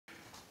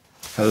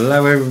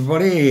Hello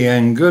everybody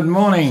and good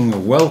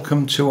morning.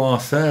 Welcome to our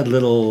third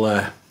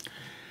little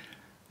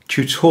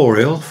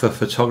tutorial for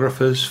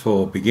photographers,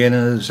 for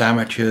beginners,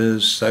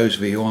 amateurs, those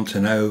of you who want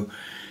to know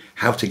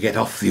how to get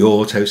off the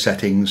auto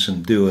settings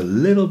and do a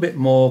little bit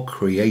more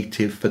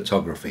creative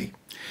photography.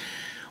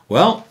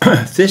 Well,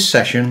 this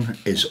session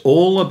is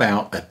all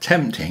about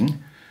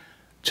attempting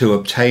to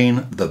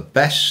obtain the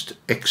best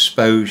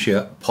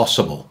exposure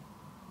possible.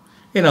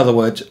 In other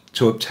words,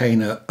 to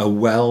obtain a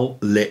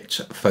well-lit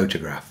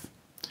photograph.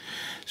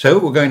 So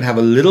we're going to have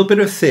a little bit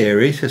of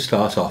theory to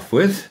start off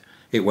with.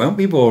 It won't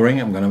be boring.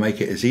 I'm going to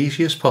make it as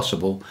easy as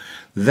possible.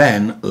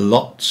 Then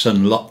lots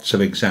and lots of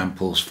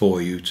examples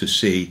for you to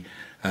see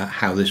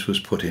how this was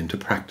put into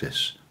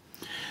practice.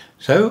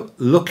 So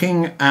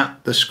looking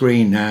at the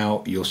screen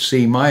now, you'll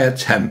see my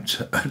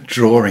attempt at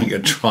drawing a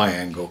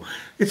triangle.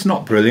 It's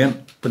not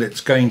brilliant, but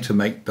it's going to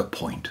make the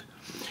point.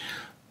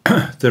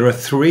 There are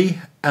three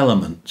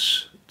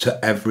elements to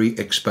every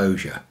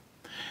exposure.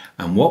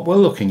 And what we're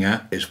looking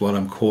at is what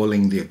I'm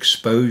calling the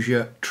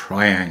exposure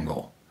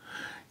triangle.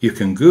 You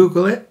can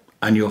Google it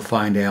and you'll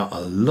find out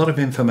a lot of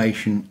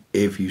information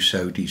if you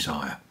so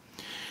desire.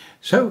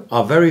 So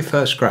our very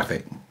first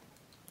graphic,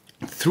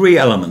 three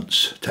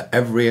elements to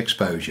every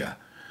exposure: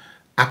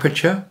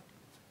 aperture,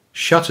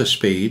 shutter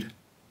speed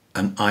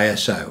and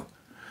ISO.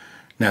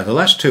 Now the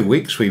last 2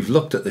 weeks we've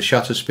looked at the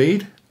shutter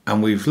speed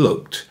and we've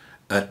looked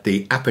at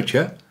the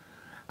aperture,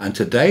 and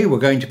today we're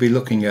going to be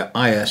looking at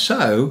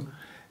ISO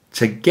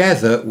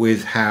together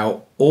with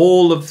how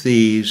all of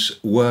these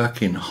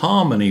work in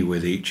harmony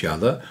with each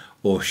other,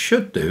 or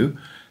should do,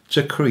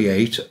 to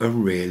create a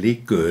really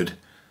good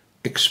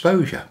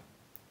exposure.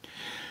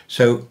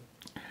 So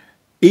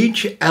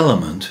each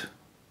element,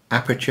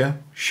 aperture,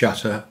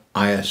 shutter,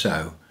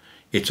 ISO,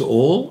 it's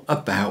all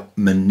about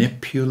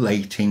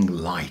manipulating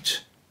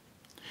light.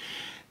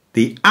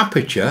 The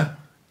aperture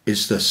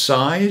is the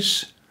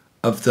size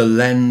of the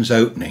lens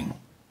opening.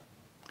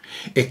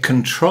 It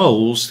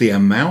controls the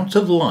amount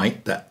of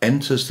light that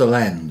enters the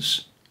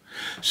lens.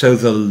 So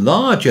the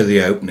larger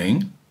the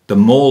opening, the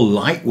more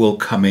light will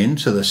come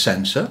into the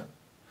sensor.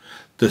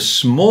 The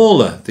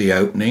smaller the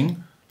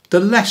opening, the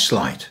less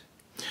light.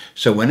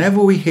 So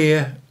whenever we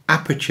hear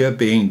aperture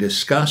being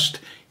discussed,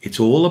 it's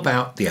all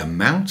about the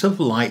amount of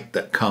light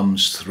that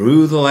comes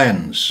through the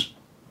lens.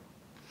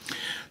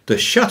 The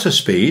shutter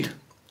speed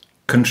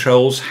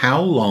controls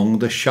how long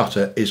the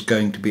shutter is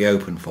going to be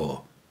open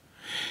for.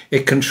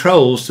 It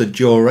controls the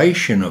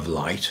duration of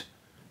light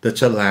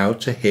that's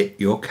allowed to hit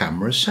your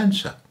camera's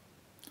sensor.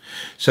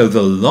 So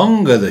the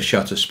longer the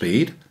shutter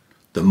speed,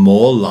 the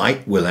more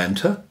light will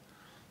enter.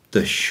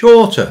 The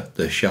shorter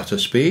the shutter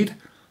speed,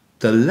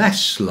 the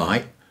less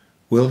light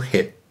will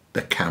hit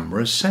the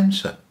camera's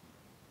sensor.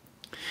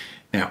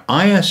 Now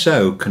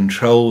ISO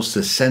controls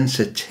the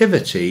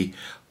sensitivity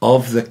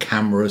of the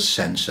camera's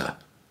sensor.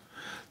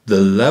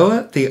 The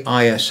lower the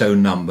ISO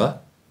number,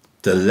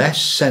 the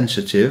less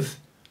sensitive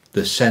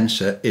the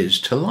sensor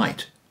is to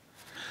light.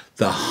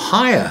 The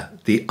higher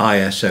the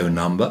ISO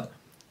number,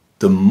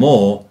 the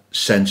more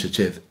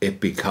sensitive it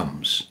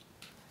becomes.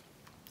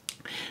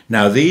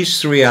 Now these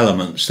three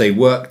elements, they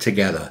work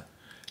together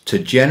to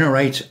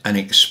generate an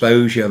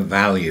exposure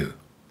value.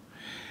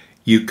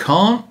 You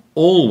can't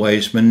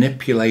always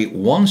manipulate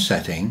one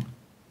setting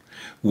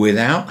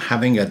without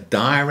having a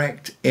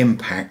direct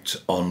impact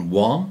on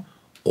one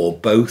or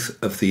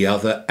both of the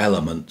other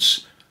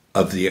elements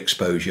of the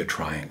exposure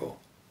triangle.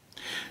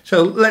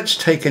 So let's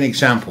take an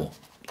example.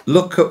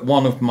 Look at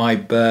one of my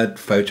bird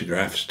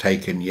photographs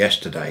taken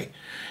yesterday.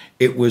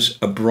 It was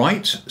a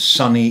bright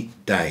sunny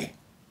day.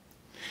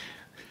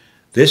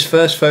 This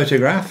first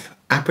photograph,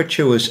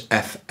 aperture was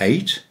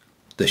f8,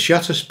 the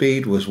shutter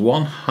speed was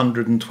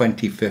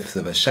 1/125th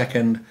of a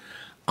second,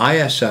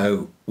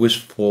 ISO was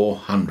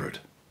 400.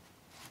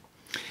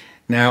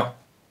 Now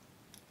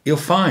you'll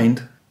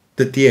find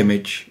that the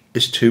image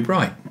is too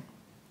bright,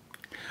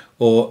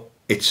 or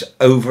it's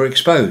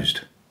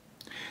overexposed.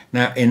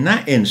 Now in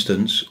that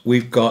instance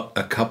we've got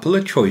a couple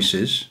of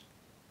choices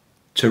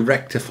to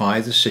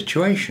rectify the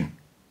situation.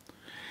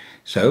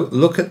 So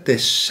look at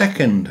this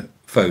second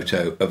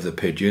photo of the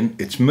pigeon.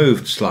 It's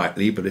moved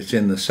slightly but it's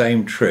in the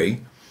same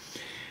tree.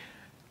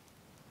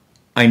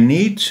 I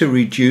need to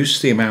reduce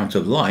the amount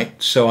of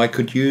light, so I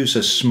could use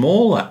a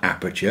smaller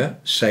aperture,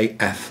 say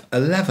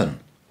f11.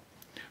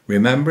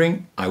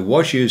 Remembering I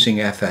was using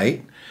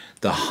f8,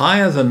 the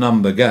higher the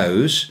number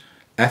goes,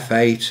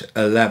 f8,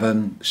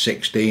 11,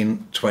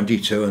 16,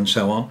 22 and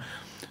so on,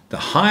 the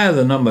higher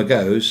the number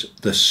goes,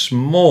 the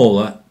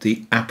smaller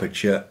the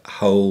aperture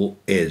hole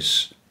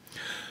is.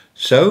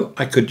 So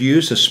I could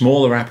use a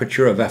smaller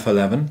aperture of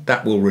f11,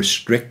 that will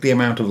restrict the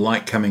amount of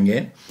light coming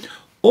in,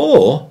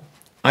 or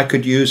I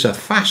could use a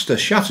faster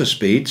shutter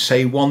speed,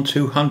 say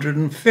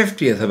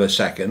 1/250th of a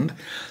second,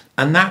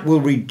 and that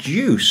will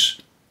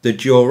reduce the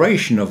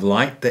duration of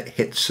light that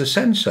hits the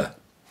sensor.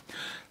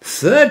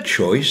 Third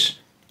choice,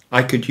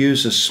 I could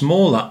use a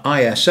smaller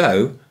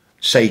ISO,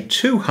 say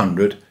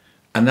 200,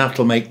 and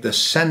that'll make the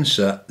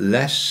sensor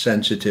less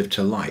sensitive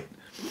to light.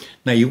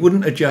 Now you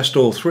wouldn't adjust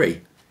all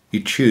three.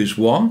 You choose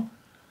one.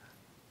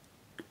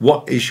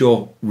 What is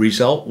your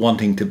result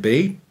wanting to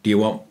be? Do you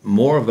want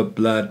more of a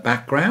blurred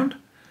background?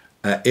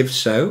 If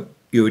so,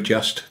 you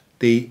adjust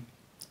the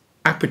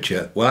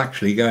aperture. Well,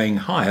 actually going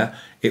higher,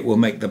 it will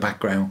make the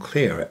background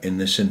clearer in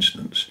this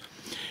instance.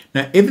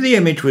 Now, if the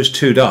image was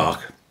too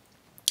dark,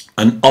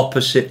 an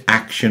opposite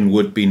action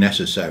would be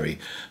necessary,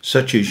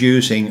 such as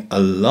using a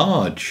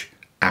large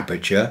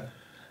aperture,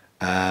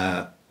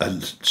 a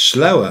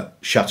slower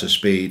shutter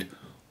speed,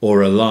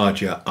 or a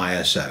larger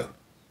ISO.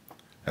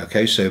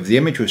 Okay, so if the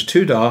image was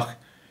too dark,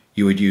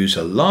 you would use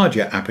a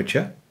larger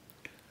aperture,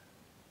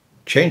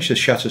 change the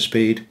shutter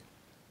speed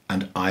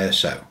and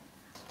ISO.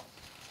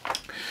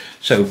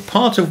 So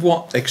part of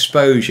what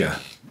exposure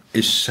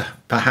is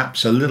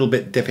perhaps a little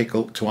bit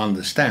difficult to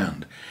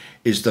understand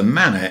is the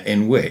manner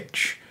in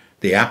which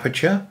the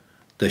aperture,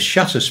 the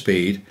shutter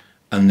speed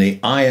and the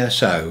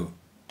ISO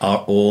are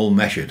all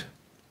measured.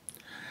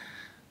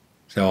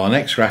 So our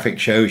next graphic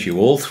shows you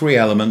all three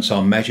elements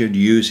are measured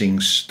using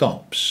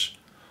stops.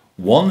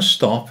 One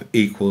stop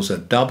equals a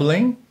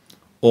doubling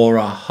or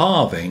a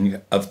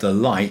halving of the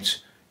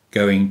light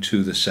going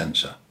to the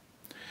sensor.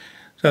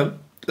 So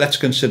let's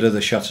consider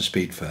the shutter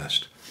speed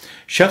first.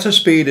 Shutter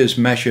speed is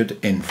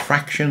measured in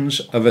fractions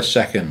of a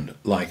second,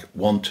 like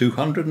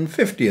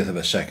 1/250th of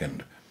a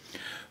second.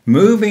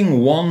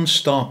 Moving one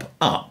stop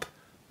up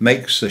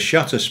makes the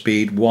shutter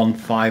speed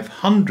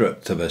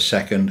 1/500th of a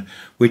second,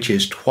 which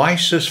is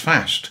twice as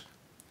fast.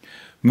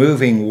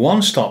 Moving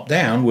one stop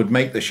down would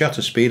make the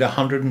shutter speed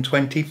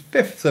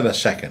 125th of a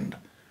second,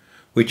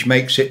 which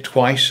makes it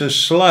twice as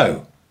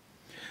slow.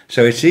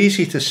 So it's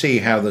easy to see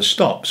how the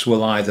stops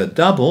will either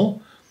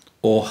double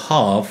or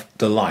halve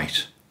the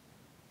light.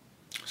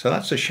 So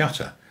that's a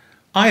shutter.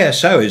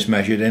 ISO is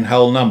measured in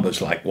whole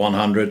numbers like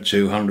 100,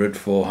 200,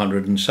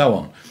 400 and so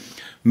on.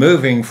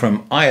 Moving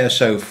from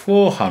ISO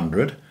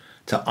 400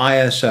 to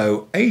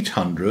ISO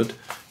 800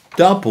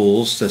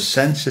 doubles the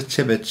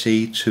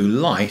sensitivity to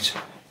light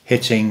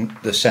hitting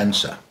the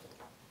sensor.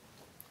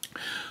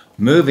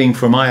 Moving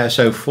from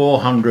ISO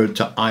 400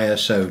 to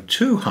ISO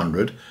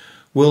 200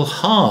 will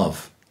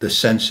halve the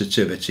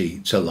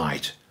sensitivity to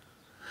light.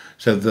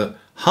 So the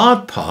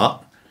hard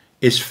part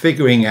is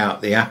figuring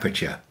out the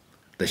aperture.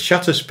 The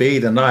shutter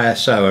speed and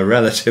ISO are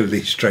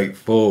relatively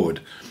straightforward.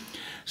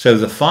 So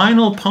the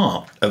final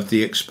part of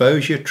the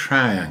exposure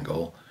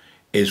triangle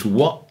is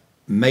what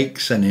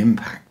makes an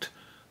impact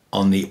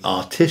on the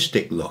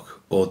artistic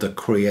look or the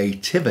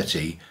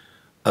creativity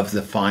of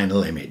the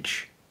final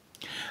image.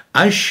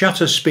 As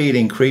shutter speed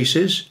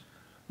increases,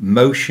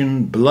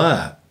 motion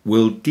blur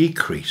will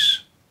decrease.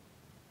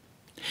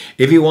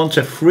 If you want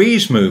to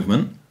freeze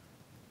movement,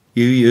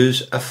 you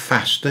use a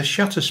faster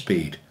shutter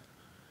speed.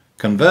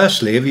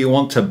 Conversely, if you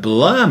want to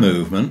blur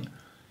movement,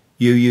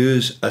 you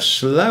use a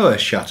slower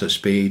shutter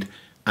speed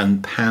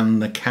and pan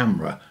the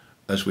camera,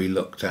 as we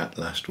looked at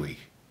last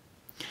week.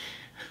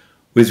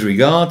 With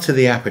regard to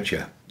the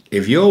aperture,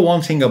 if you're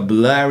wanting a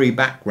blurry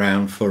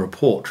background for a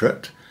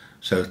portrait,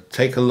 so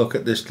take a look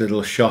at this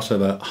little shot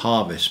of a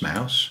harvest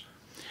mouse,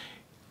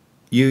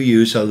 you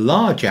use a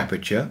large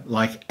aperture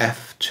like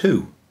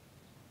f2.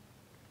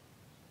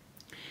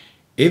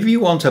 If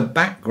you want a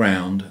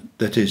background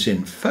that is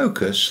in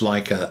focus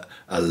like a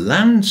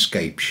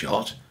landscape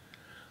shot,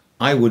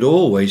 I would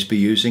always be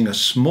using a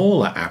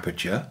smaller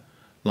aperture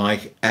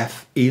like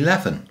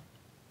f11.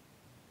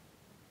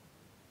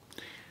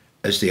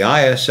 As the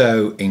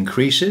ISO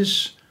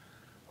increases,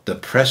 the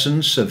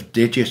presence of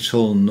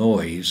digital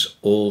noise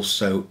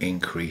also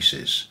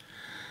increases.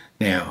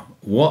 Now,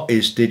 what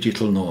is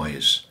digital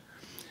noise?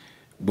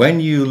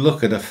 When you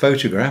look at a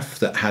photograph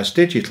that has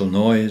digital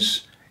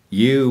noise,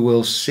 you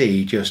will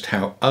see just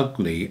how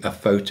ugly a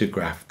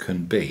photograph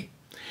can be.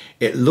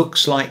 It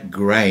looks like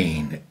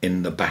grain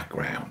in the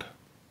background.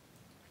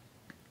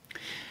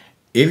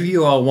 If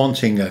you are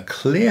wanting a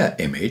clear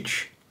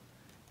image,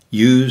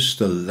 use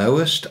the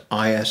lowest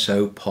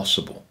ISO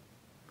possible.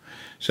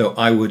 So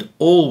I would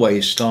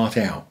always start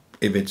out,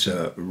 if it's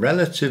a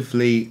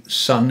relatively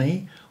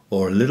sunny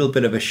or a little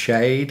bit of a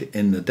shade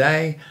in the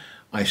day,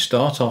 I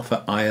start off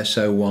at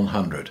ISO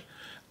 100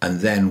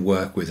 and then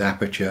work with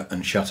aperture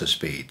and shutter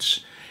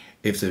speeds.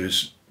 If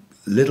there's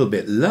a little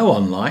bit low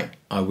on light,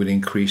 I would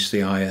increase the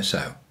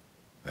ISO.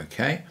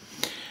 Okay.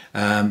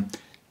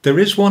 There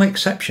is one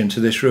exception to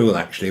this rule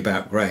actually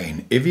about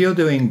grain. If you're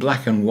doing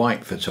black and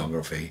white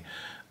photography,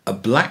 a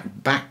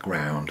black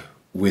background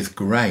with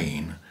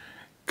grain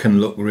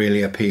can look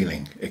really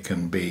appealing. It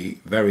can be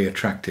very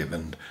attractive,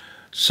 and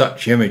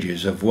such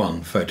images have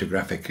won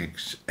photographic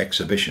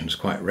exhibitions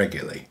quite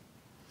regularly.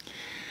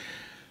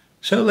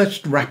 So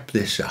let's wrap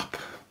this up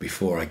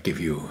before I give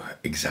you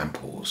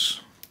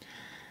examples.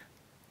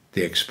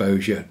 The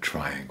exposure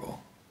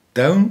triangle.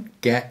 Don't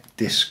get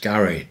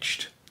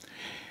discouraged.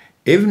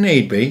 If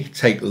need be,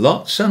 take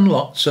lots and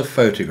lots of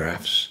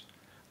photographs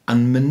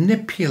and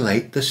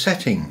manipulate the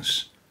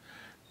settings.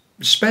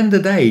 Spend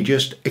a day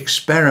just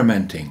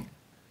experimenting.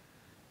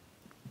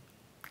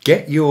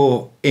 Get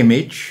your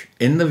image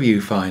in the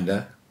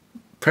viewfinder,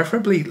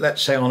 preferably,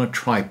 let's say, on a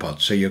tripod,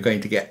 so you're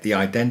going to get the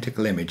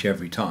identical image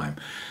every time.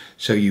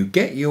 So you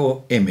get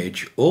your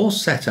image all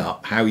set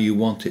up how you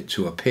want it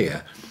to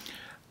appear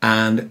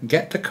and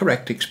get the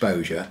correct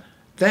exposure,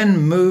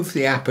 then move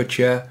the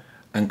aperture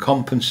and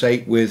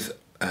compensate with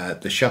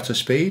the shutter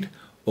speed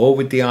or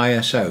with the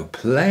ISO.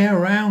 Play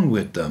around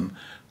with them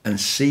and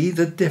see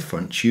the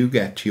difference you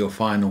get to your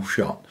final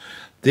shot.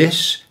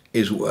 This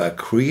is where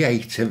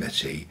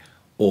creativity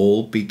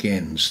all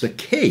begins. The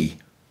key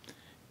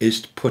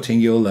is putting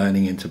your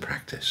learning into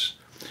practice.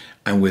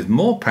 And with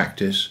more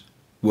practice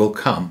will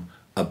come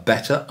a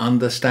better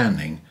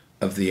understanding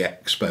of the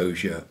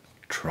exposure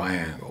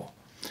triangle.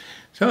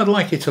 So I'd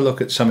like you to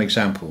look at some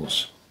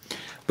examples.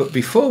 But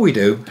before we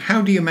do,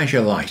 how do you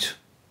measure light?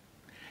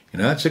 You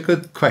know, that's a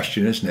good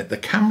question, isn't it? The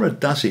camera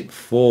does it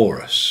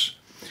for us.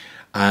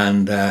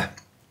 And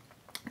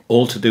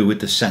all to do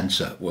with the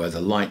sensor, where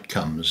the light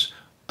comes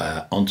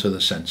onto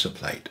the sensor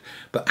plate.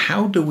 But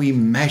how do we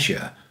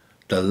measure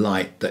the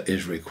light that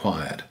is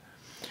required?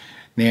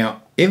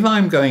 Now, if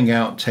I'm going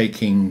out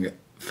taking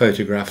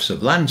photographs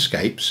of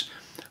landscapes,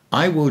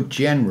 I will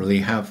generally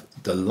have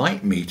the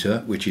light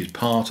meter, which is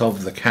part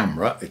of the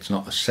camera. It's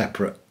not a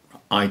separate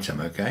item,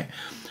 okay?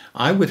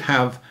 I would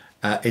have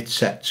it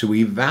set to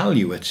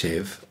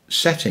evaluative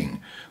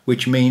setting,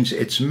 which means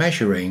it's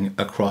measuring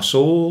across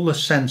all the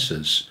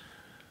sensors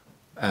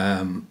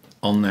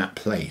on that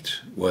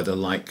plate where the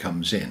light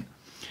comes in.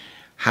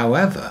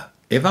 However,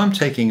 if I'm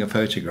taking a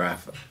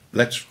photograph,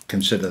 let's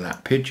consider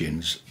that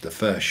pigeon's the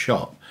first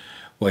shot,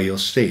 where you'll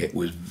see it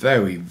was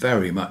very,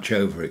 very much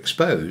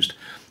overexposed,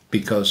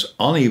 because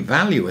on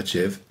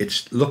evaluative,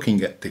 it's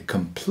looking at the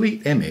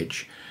complete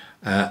image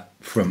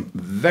from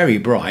very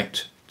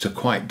bright to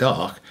quite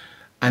dark,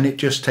 and it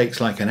just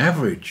takes like an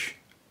average.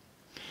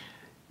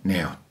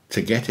 Now,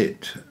 to get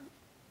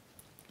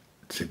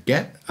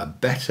a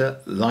better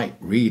light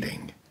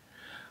reading,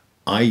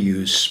 I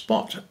use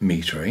spot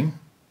metering.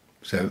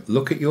 So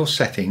look at your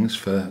settings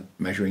for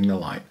measuring the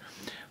light.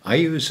 I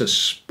use a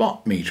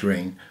spot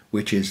metering,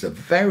 which is the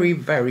very,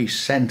 very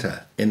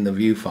center in the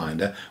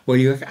viewfinder, where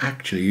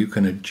you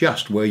can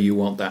adjust where you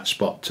want that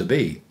spot to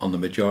be on the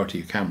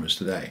majority of cameras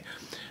today.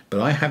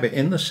 But I have it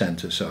in the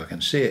center so I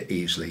can see it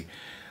easily,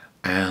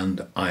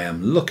 and I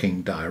am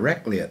looking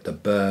directly at the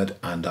bird,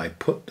 and I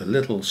put the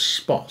little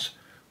spot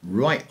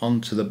right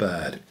onto the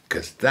bird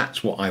because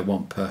that's what I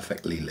want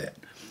perfectly lit.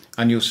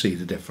 And you'll see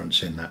the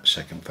difference in that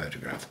second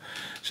photograph.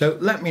 So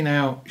let me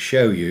now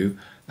show you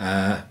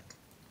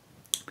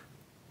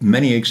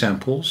many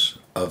examples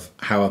of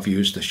how I've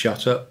used the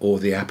shutter or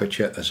the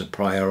aperture as a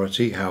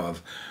priority, how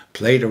I've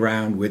played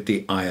around with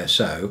the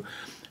ISO.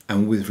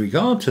 And with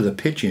regard to the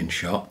pigeon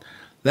shot,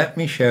 let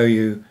me show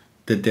you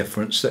the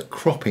difference that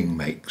cropping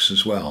makes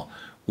as well,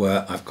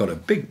 where I've got a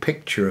big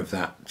picture of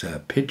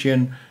that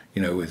pigeon,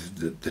 you know,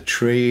 with the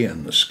tree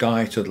and the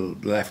sky to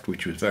the left,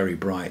 which was very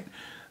bright,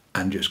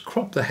 and just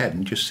crop the head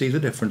and just see the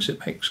difference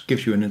it makes.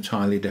 Gives you an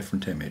entirely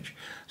different image.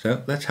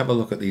 So let's have a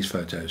look at these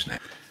photos now.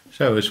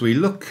 So as we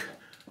look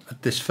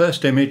at this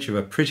first image of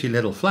a pretty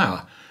little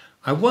flower,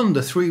 I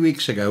wonder 3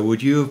 weeks ago,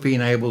 would you have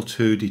been able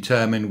to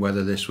determine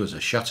whether this was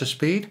a shutter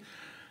speed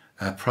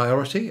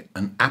priority,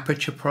 an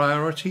aperture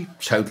priority,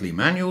 totally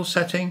manual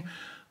setting?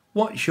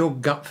 What's your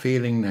gut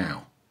feeling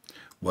now?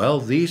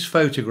 Well, these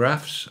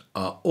photographs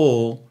are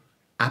all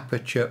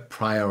aperture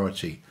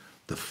priority.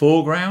 The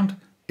foreground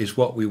is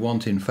what we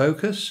want in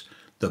focus,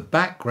 the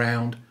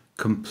background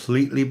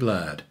completely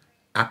blurred,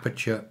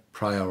 aperture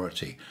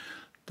priority.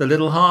 The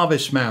little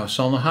harvest mouse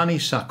on the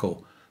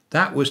honeysuckle,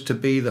 that was to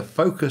be the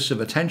focus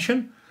of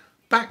attention,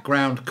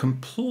 background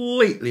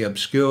completely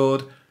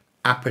obscured,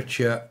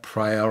 aperture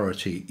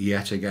priority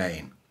yet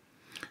again.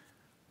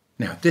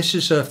 Now, this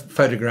is a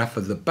photograph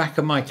of the back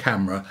of my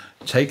camera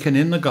taken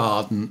in the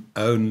garden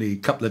only a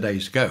couple of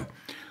days ago.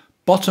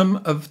 Bottom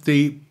of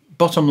the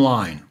bottom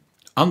line,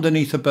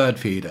 underneath a bird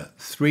feeder,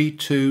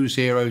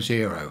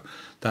 3200.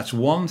 That's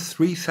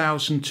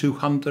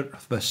 1/3200th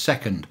of a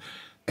second.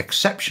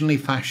 Exceptionally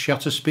fast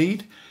shutter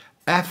speed,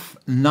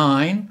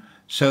 f9,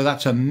 so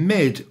that's a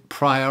mid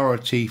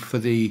priority for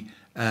the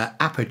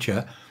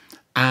aperture.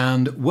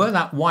 And where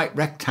that white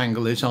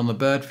rectangle is on the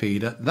bird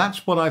feeder,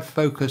 that's what I've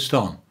focused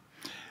on.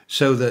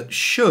 So that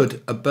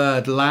should a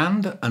bird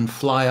land and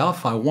fly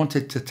off, I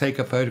wanted to take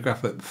a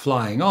photograph of it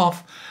flying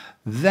off,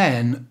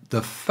 then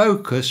the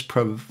focus,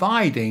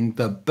 providing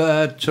the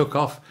bird took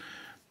off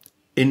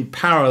in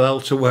parallel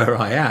to where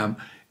I am,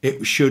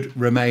 it should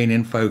remain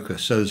in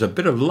focus. So there's a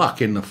bit of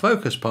luck in the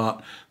focus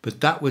part, but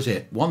that was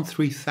it,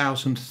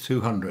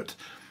 1/3200th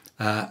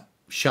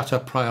shutter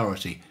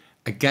priority.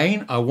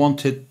 Again, I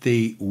wanted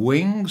the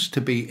wings to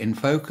be in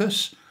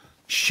focus,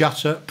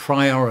 shutter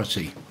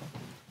priority.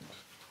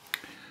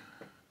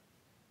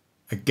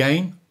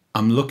 Again,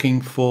 I'm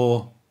looking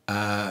for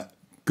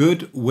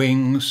good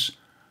wings,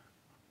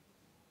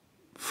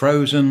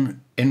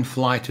 frozen in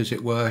flight as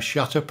it were,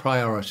 shutter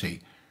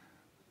priority.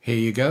 Here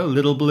you go,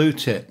 little blue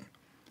tit.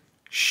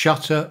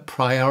 Shutter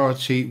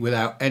priority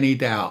without any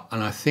doubt,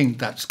 and I think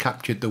that's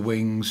captured the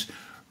wings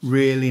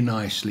really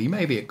nicely.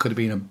 Maybe it could have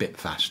been a bit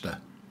faster.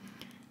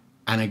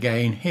 And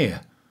again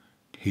here,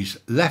 he's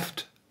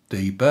left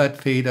the bird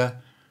feeder,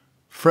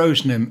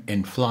 frozen him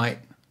in flight,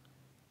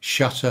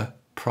 shutter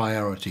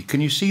priority.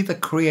 Can you see the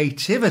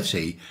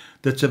creativity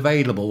that's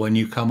available when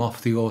you come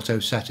off the auto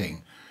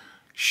setting?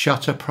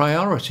 Shutter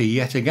priority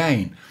yet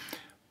again.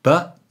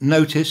 But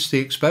notice the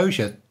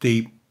exposure,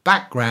 the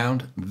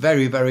background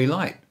very, very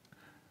light.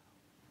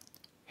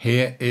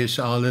 Here is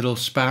our little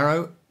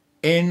sparrow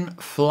in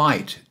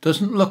flight.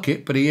 Doesn't look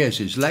it, but he is.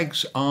 His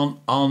legs aren't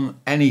on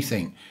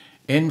anything.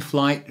 In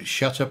flight,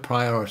 shutter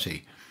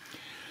priority.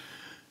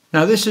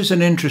 Now this is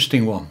an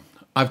interesting one.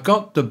 I've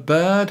got the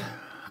bird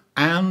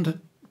and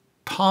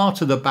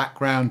part of the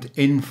background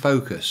in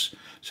focus.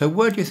 So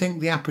where do you think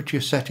the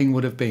aperture setting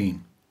would have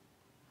been?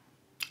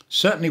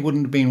 Certainly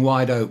wouldn't have been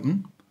wide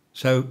open,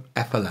 so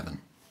f11.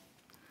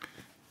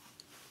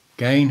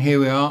 Again, here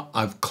we are.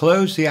 I've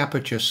closed the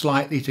aperture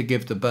slightly to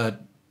give the bird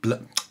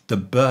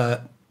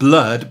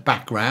blurred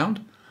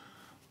background,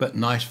 but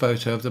nice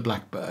photo of the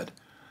blackbird.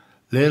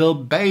 Little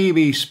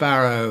baby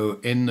sparrow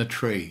in the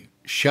tree.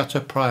 Shutter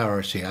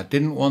priority. I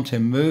didn't want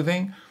him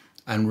moving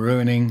and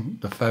ruining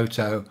the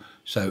photo,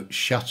 so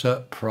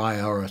shutter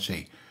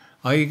priority.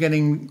 Are you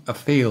getting a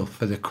feel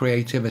for the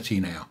creativity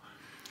now?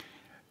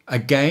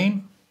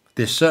 Again,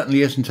 this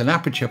certainly isn't an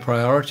aperture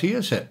priority,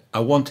 is it?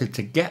 I wanted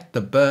to get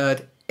the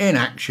bird in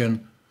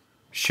action.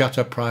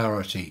 Shutter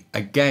priority.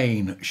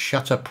 Again,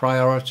 shutter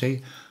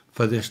priority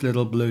for this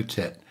little blue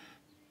tit.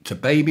 It's a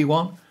baby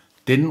one.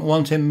 Didn't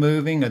want him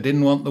moving. I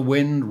didn't want the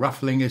wind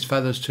ruffling his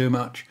feathers too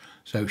much.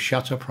 So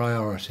shutter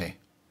priority.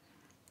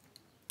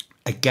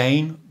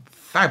 Again,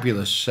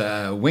 fabulous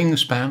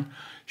wingspan.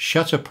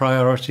 Shutter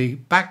priority.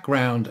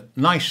 Background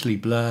nicely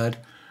blurred.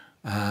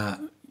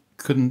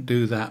 Couldn't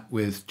do that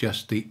with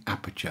just the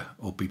aperture.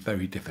 It'll be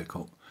very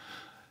difficult.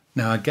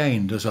 Now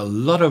again, there's a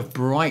lot of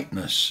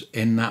brightness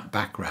in that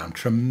background.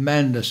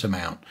 Tremendous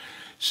amount.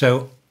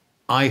 So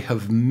I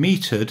have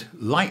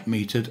light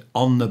metered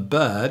on the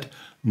bird,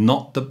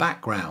 not the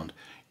background.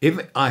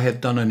 If I had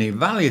done an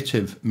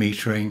evaluative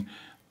metering,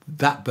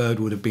 that bird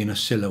would have been a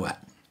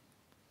silhouette.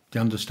 Do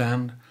you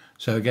understand?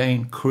 So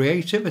again,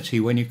 creativity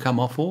when you come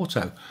off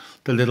auto.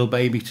 The little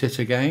baby tit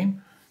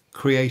again,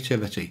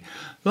 creativity.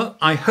 Look,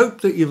 I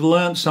hope that you've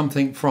learned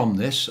something from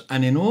this,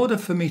 and in order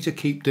for me to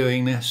keep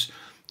doing this,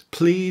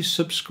 please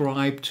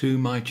subscribe to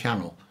my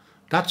channel.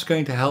 That's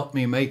going to help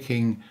me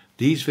making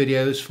these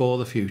videos for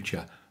the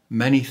future.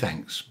 Many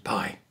thanks.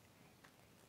 Bye.